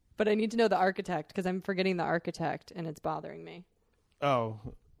point. But I need to know the architect because I'm forgetting the architect and it's bothering me. Oh,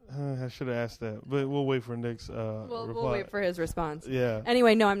 I should have asked that. But we'll wait for Nick's reply. We'll wait for his response. Yeah.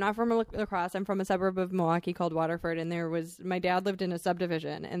 Anyway, no, I'm not from La Crosse. I'm from a suburb of Milwaukee called Waterford. And my dad lived in a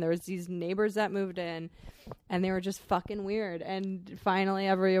subdivision. And there was these neighbors that moved in. And they were just fucking weird. And finally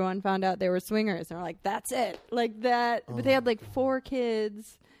everyone found out they were swingers. And we're like, that's it. Like that. But they had like 4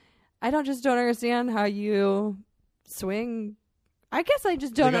 kids. I don't understand how you swing. I guess I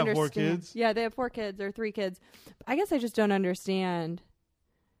just don't they got understand. 4 kids? Yeah, they have 4 kids or 3 kids. I guess I just don't understand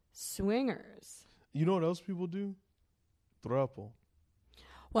swingers. You know what else people do? Throuple.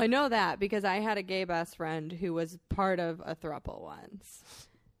 Well, I know that because I had a gay best friend who was part of a throuple once.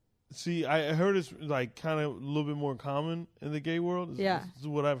 See, I heard it's like kind of a little bit more common in the gay world. This is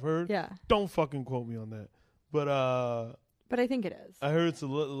what I've heard. Yeah. Don't fucking quote me on that. But I think it is. I heard it's a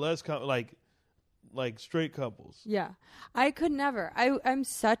less like straight couples. Yeah. I could never. I'm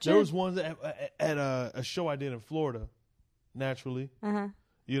such There was one at a show I did in Florida, naturally. Uh-huh.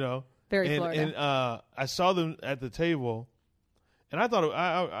 You know. Very Florida. And I saw them at the table, and I thought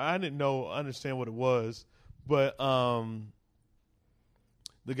I didn't understand what it was, but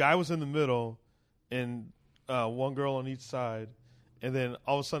the guy was in the middle, and one girl on each side, and then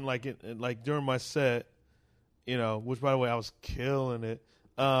all of a sudden, like during my set, you know, which by the way I was killing it.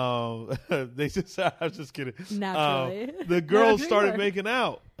 They just I was just kidding. Naturally, the girls started making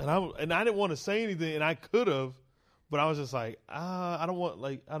out, and I didn't want to say anything, and I could have. But I was just like, I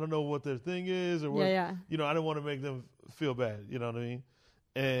don't know what their thing is, or what, you know, I didn't want to make them feel bad. You know what I mean?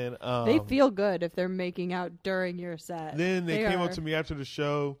 And they feel good if they're making out during your set. Then they came up to me after the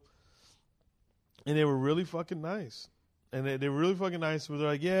show, and they were really fucking nice. And they were really fucking nice. They're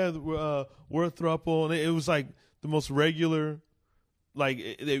like, yeah, we're a throuple, and it was like the most regular. Like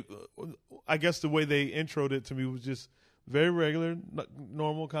I guess the way they introed it to me was just very regular,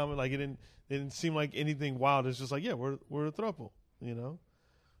 normal comment. Like it didn't seem like anything wild. It's just like, yeah, we're a throuple, you know.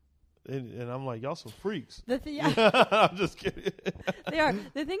 And I'm like, y'all some freaks. I'm just kidding. They are.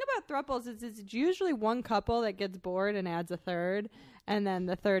 The thing about throuples is it's usually one couple that gets bored and adds a third, and then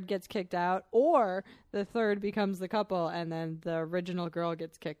the third gets kicked out, or the third becomes the couple, and then the original girl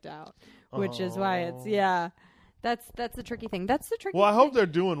gets kicked out, which is why it's That's the tricky thing. That's the tricky. Well, I hope they're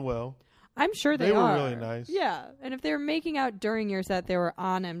doing well. I'm sure they are. They were really nice. Yeah, and if they were making out during your set, they were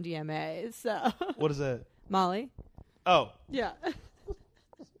on MDMA. So what is that? Molly. Oh. Yeah.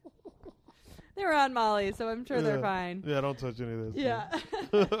 They were on Molly, so I'm sure they're fine. Yeah, don't touch any of this. Yeah.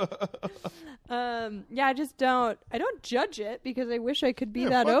 I just don't. I don't judge it because I wish I could be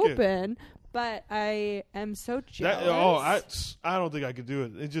that open. But I am so jealous. I don't think I could do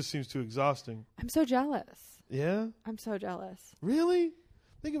it. It just seems too exhausting. I'm so jealous. Yeah? I'm so jealous. Really?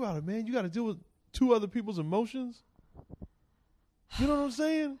 Think about it, man. You got to deal with 2 other people's emotions. You know what I'm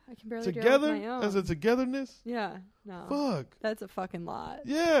saying? I can barely Together do it with my own. as a togetherness. Yeah, no. Fuck. That's a fucking lot.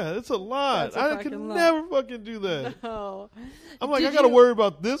 Yeah, it's a lot. That's a I fucking could lot. never fucking do that. No. I'm like, Did I gotta you- worry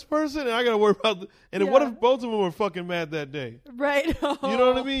about this person, and I gotta worry about. And then what Yeah. if both of them were fucking mad that day? Right. You know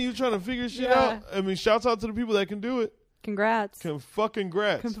what I mean? You trying to figure shit Yeah. out. I mean, shouts out to the people that can do it. Congrats. Can fucking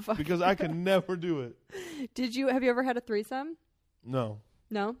grats Fucking because I can never do it. Have you ever had a threesome? No,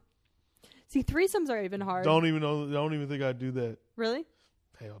 No. See, threesomes are even hard. don't even think I'd do that. Really?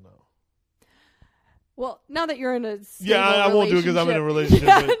 Hell no. Well, now that you're in a stable I won't do it because I'm in a relationship.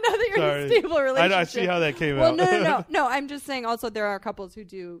 Yeah, now but that you're sorry. in a stable relationship. I see how that came Well, out. no. I'm just saying. Also, there are couples who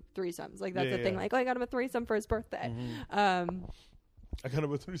do threesomes. Like that's Yeah, the thing. yeah. Like, oh, I got him a threesome for his birthday. I got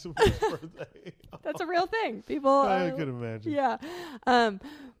him a threesome for his birthday. That's a real thing. People. I could imagine. Yeah.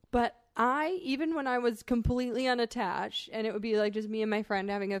 But even when I was completely unattached, and it would be like just me and my friend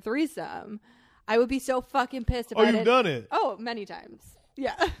having a threesome, I would be so fucking pissed if Oh, I you've didn't. done it. Oh, many times.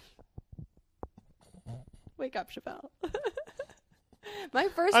 Yeah. Wake up, Shapel. My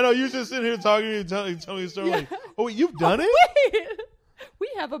first. I know you're just sitting here talking to you, telling me a story. Yeah. Like, oh, wait, you've done it. Wait. We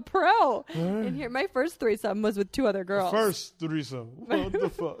have a pro in here. My first threesome was with two other girls. First threesome. What the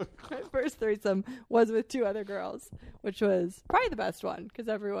fuck? My first threesome was with two other girls, which was probably the best one because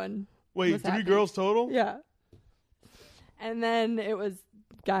everyone. Wait, was 3 happy. girls total? Yeah. And then it was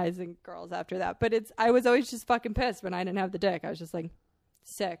guys and girls after that. But I was always just fucking pissed when I didn't have the dick. I was just like,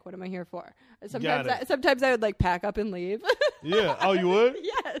 sick. What am I here for? Sometimes I would like pack up and leave. Yeah. Oh, you would?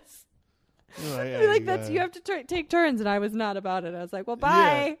 Yes. You're like, I'd yeah, be like, you that's got it. you have to take turns, and I was not about it. I was like, well,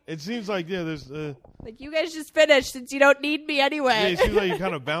 bye. Yeah. It seems like there's. Like you guys just finished since you don't need me Yeah, anyway. it seems like you're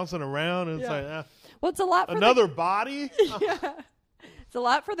kind of bouncing around, and it's Yeah. like Well, it's a lot for another body. yeah. It's a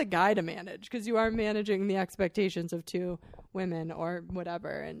lot for the guy to manage because you are managing the expectations of two women or whatever,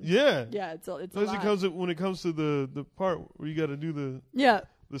 and Yeah. it's a Especially lot. when it comes to the part where you got to do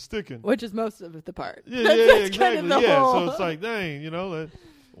the sticking. Which is most of the part. Yeah, That's exactly. kind of the Yeah, whole- so it's like, dang, like,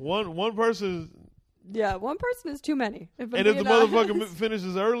 one person, yeah, one person is too many. and if the motherfucker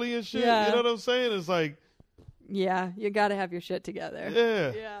finishes early and shit, Yeah. you know what I'm saying? It's like, yeah, you got to have your shit together.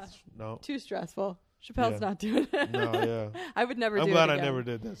 yeah, no, Too stressful. Chappelle's Yeah. not doing it. no, yeah. I would never I'm do glad it I again. never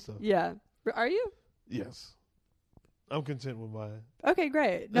did that stuff. Yeah. Are you? Yes, I'm content with mine. Okay,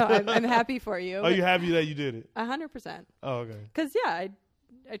 great. No, I'm happy for you. Are you happy that you did it? 100%. Oh, okay. Because, yeah,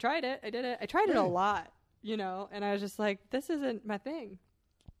 I tried it. I did it. I tried it a lot, and I was just like, this isn't my thing.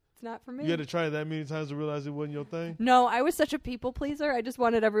 It's not for me. You had to try it that many times to realize it wasn't your thing? No, I was such a people pleaser. I just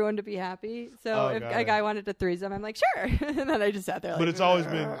wanted everyone to be happy. So if got a it. guy wanted to threesome, I'm like, sure. And then I just sat there like, But it's always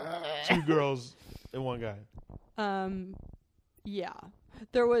been 2 girls and 1 guy. Yeah.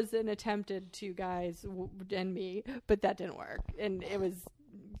 There was an attempted 2 guys and me, but that didn't work. And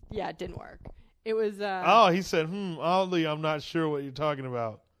it didn't work. It was, He said, oddly, I'm not sure what you're talking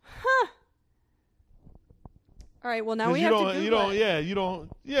about. all right, well, now 'Cause we have to Google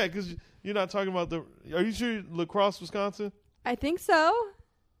it. because you're not talking about are you sure La Crosse, Wisconsin? I think so.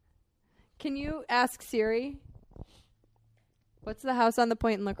 Can you ask Siri? What's the house on the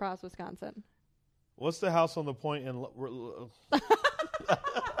point in La Crosse, Wisconsin? What's the house on the point in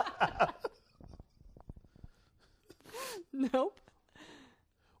Nope.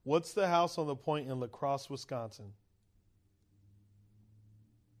 What's the house on the point in La Crosse, Wisconsin?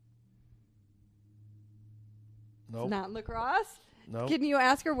 Nope. Not La Crosse. Nope. Can you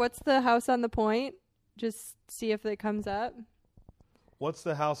ask her what's the house on the point? Just see if it comes up. What's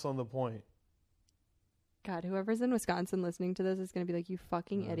the house on the point? God, whoever's in Wisconsin listening to this is going to be like, you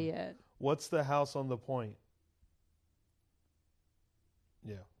fucking idiot. What's the house on the point?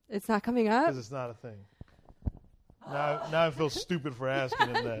 Yeah, It's not coming up? because it's not a thing. Now I feel stupid for asking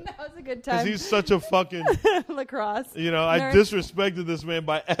him that. That was a good Because time. he's such a fucking, La Crosse. I Nerd. disrespected this man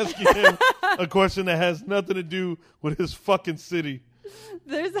by asking him a question that has nothing to do with his fucking city.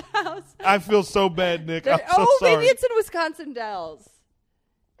 There's a house. I feel so bad, Nick. I'm so sorry. Maybe it's in Wisconsin Dells.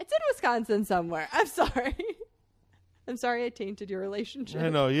 It's in Wisconsin somewhere. I'm sorry. I'm sorry I tainted your relationship. I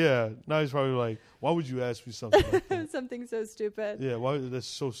know, yeah. Now he's probably like, why would you ask me something like that? Something so stupid. Yeah, why? That's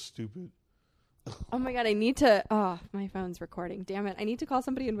so stupid. Oh my God, I need to. Oh, my phone's recording. Damn it. I need to call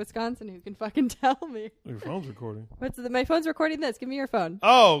somebody in Wisconsin who can fucking tell me. Your phone's recording. My phone's recording this. Give me your phone.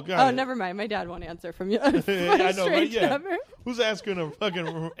 Oh, God. Oh, never mind. My dad won't answer from you. I know, but yeah. Number. Who's answering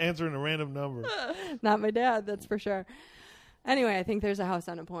a random number? Not my dad, that's for sure. Anyway, I think there's a house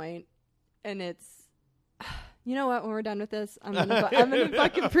on a point, and it's. You know what? When we're done with this, I'm gonna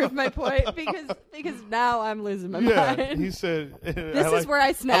fucking prove my point because now I'm losing my Yeah, mind. he said. This is where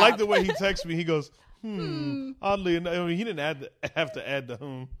I snap. I like the way he texts me. He goes, Oddly enough, I mean, he didn't have to add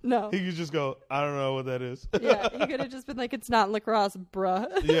the No. He could just go, I don't know what that is. Yeah, he could have just been like, it's not lacrosse, bruh.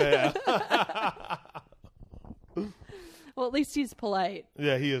 Yeah. Well, at least he's polite.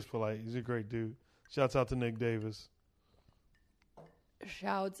 Yeah, he is polite. He's a great dude. Shouts out to Nick Davis.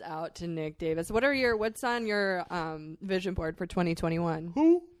 Shouts out to Nick Davis. What's on your vision board for 2021?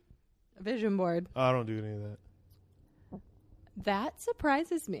 Who? Vision board. Oh, I don't do any of that. That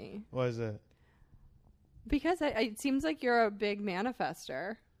surprises me. Why is that? Because it seems like you're a big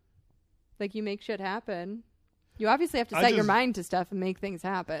manifester. Like, you make shit happen. You obviously have to set your mind to stuff and make things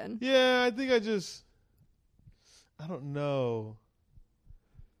happen. Yeah, I think I don't know.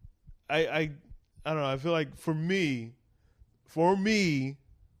 I don't know. I feel like for me,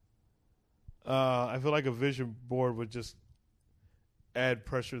 I feel like a vision board would just add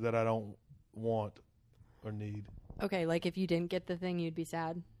pressure that I don't want or need. Okay, like if you didn't get the thing, you'd be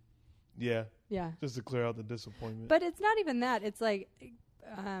sad. Yeah. Yeah. Just to clear out the disappointment. But it's not even that. It's like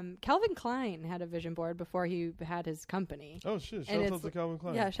Calvin Klein had a vision board before he had his company. Oh, shit. Shouts out to Calvin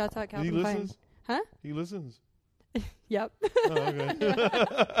Klein. Yeah, shouts out Calvin Klein. He listens? Huh? He listens? Yep. Oh, okay.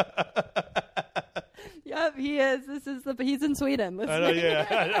 Yep, he is. He's in Sweden. I know, yeah.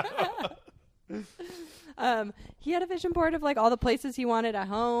 I know. He had a vision board of like all the places he wanted a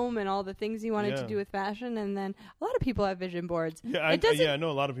home and all the things he wanted to do with fashion, and then a lot of people have vision boards. Yeah, I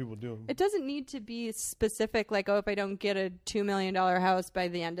know a lot of people do. It doesn't need to be specific, like, oh, if I don't get a $2 million house by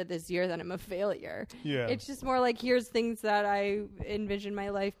the end of this year, then I'm a failure. Yeah. It's just more like, here's things that I envision my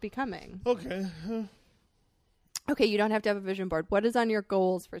life becoming. Okay. Okay, you don't have to have a vision board. What is on your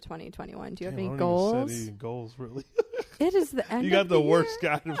goals for 2021? Do you have any goals? I don't even set any goals, really. It is the end. You got of the the worst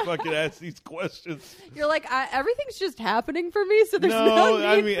year. guy to fucking ask these questions. You're like, everything's just happening for me, so there's no need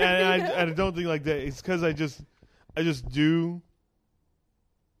I mean, for me I don't think like that. It's because I just do.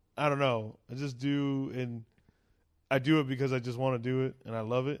 I don't know. I just do, and I do it because I just want to do it, and I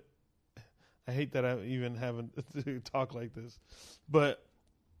love it. I hate that I even having to talk like this, but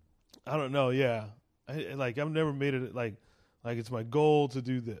I don't know. Yeah, I've never made it like it's my goal to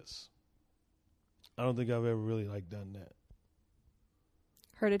do this. I don't think I've ever really done that.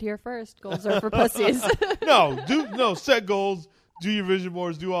 Heard it here first. Goals are for pussies. No, set goals, do your vision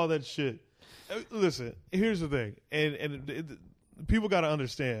boards, do all that shit. Listen, here's the thing, and people got to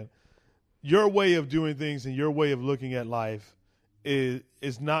understand, your way of doing things and your way of looking at life is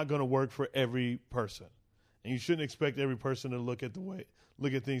not going to work for every person, and you shouldn't expect every person to look at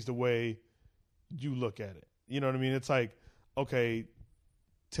things the way you look at it. You know what I mean? It's like, okay,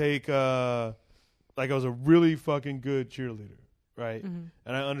 take like I was a really fucking good cheerleader, right? Mm-hmm.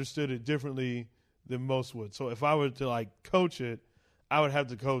 And I understood it differently than most would. So if I were to coach it, I would have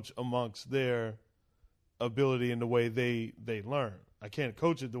to coach amongst their ability and the way they learn. I can't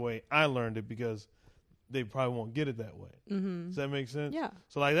coach it the way I learned it because they probably won't get it that way. Mm-hmm. Does that make sense? Yeah.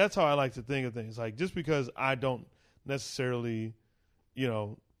 So that's how I like to think of things. Like, just because I don't necessarily,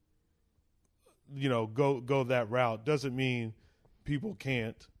 go that route doesn't mean people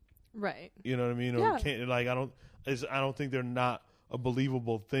can't. Right. You know what I mean? Or can't, I don't think they're not a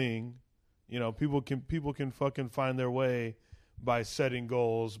believable thing. People can fucking find their way by setting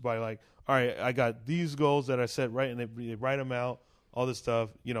goals, by all right, I got these goals that I set, right, and they write them out, all this stuff.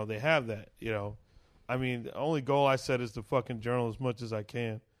 They have that. I mean, the only goal I set is to fucking journal as much as I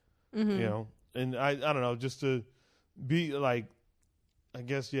can. Mm-hmm. And I don't know, just to be I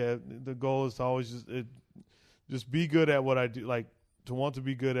guess, yeah, the goal is to always just be good at what I do, to want to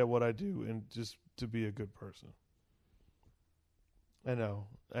be good at what I do, and just to be a good person. I know.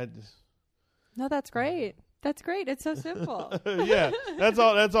 No, that's great. That's great. It's so simple. Yeah, that's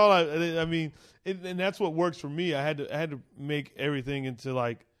all. I mean, and that's what works for me. I had to make everything into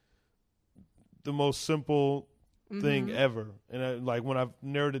the most simple thing ever. And when I've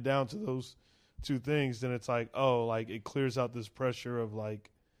narrowed it down to those two things, then it's it clears out this pressure of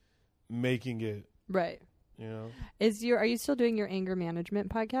making it right. Are you still doing your anger management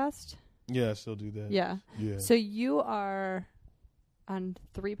podcast? Yeah, I still do that. Yeah. Yeah. So you are on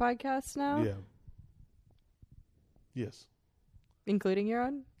 3 podcasts now? Yeah. Yes. Including your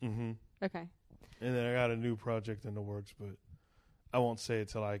own? Mm-hmm. Okay. And then I got a new project in the works, but I won't say it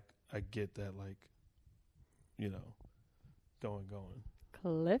till I get that going.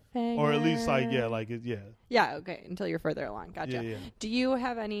 Cliffhanger. Or at least Yeah, okay, until you're further along. Gotcha. Yeah. Do you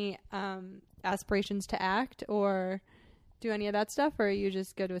have any aspirations to act or do any of that stuff, or you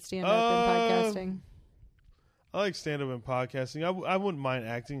just go to a stand-up and podcasting? I like stand-up and podcasting. I wouldn't mind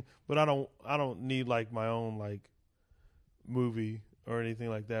acting, but I don't need my own movie or anything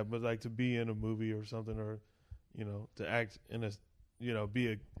like that. But to be in a movie or something, or to act in a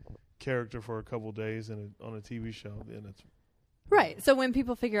be character for a couple days on a TV show, then it's Right. So when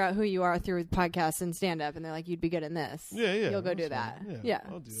people figure out who you are through podcasts and stand up and they're like, you'd be good in this. Yeah. You'll go do that. Yeah.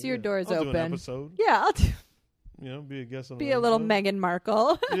 I'll do So it, your door is I'll open. do an episode. Yeah. I'll Be a guest on be a little episode. Meghan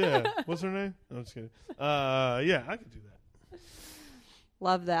Markle. Yeah. What's her name? I'm just kidding. Yeah, I could do that.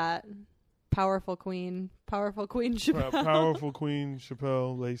 Love that. Powerful queen. Powerful queen Shapel. Powerful Queen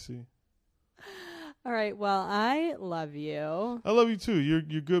Shapel, Lacey. All right. Well, I love you. I love you too. You're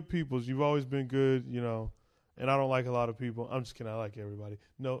good people. You've always been good, and I don't like a lot of people. I'm just kidding. I like everybody.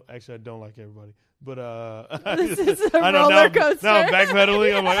 No, actually, I don't like everybody. But This is a roller coaster. Now I'm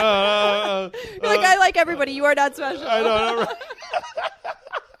backpedaling. I'm like, You're like, I like everybody. You are not special. I know. Right?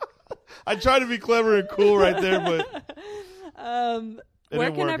 I try to be clever and cool right there, but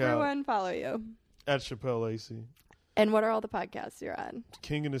where can everyone follow you? At Shapel Lacey. And what are all the podcasts you're on?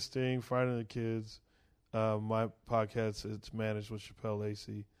 King and the Sting, Friday the Kids. My podcast, it's managed with Shapel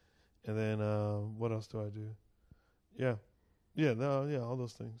Lacey. And then what else do I do? Yeah, all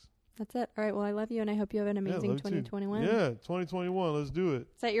those things. That's it. All right. Well, I love you, and I hope you have an amazing 2021. Yeah, 2021. Let's do it.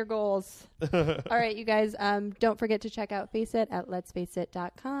 Set your goals. All right, you guys. Don't forget to check out Face It at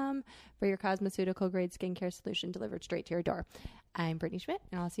letsfaceit.com for your cosmeceutical grade skincare solution delivered straight to your door. I'm Brittany Schmitt,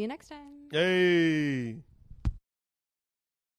 and I'll see you next time. Hey.